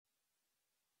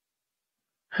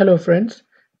Hello friends,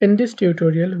 in this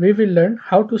tutorial we will learn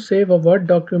how to save a Word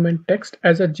document text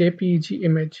as a JPEG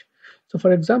image. So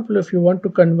for example, if you want to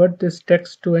convert this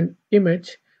text to an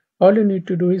image, all you need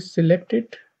to do is select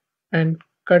it and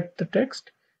cut the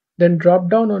text, then drop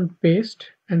down on paste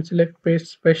and select paste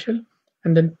special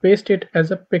and then paste it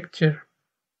as a picture.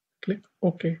 Click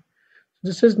OK.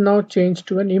 This is now changed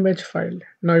to an image file.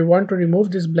 Now you want to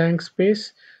remove this blank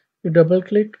space, you double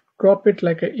click, crop it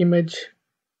like an image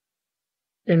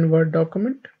in Word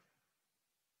document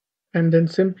and then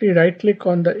simply right click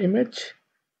on the image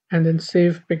and then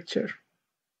save picture.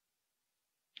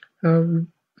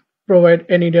 Provide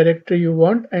any directory you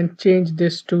want and change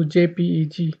this to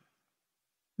JPEG,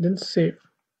 then save.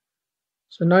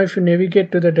 So now if you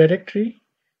navigate to the directory,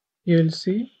 you will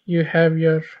see you have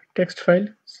your text file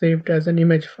saved as an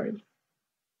image file.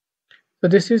 So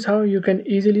this is how you can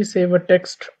easily save a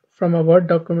text from a Word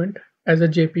document as a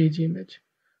JPEG image.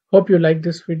 Hope you like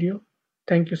this video.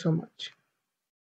 Thank you so much.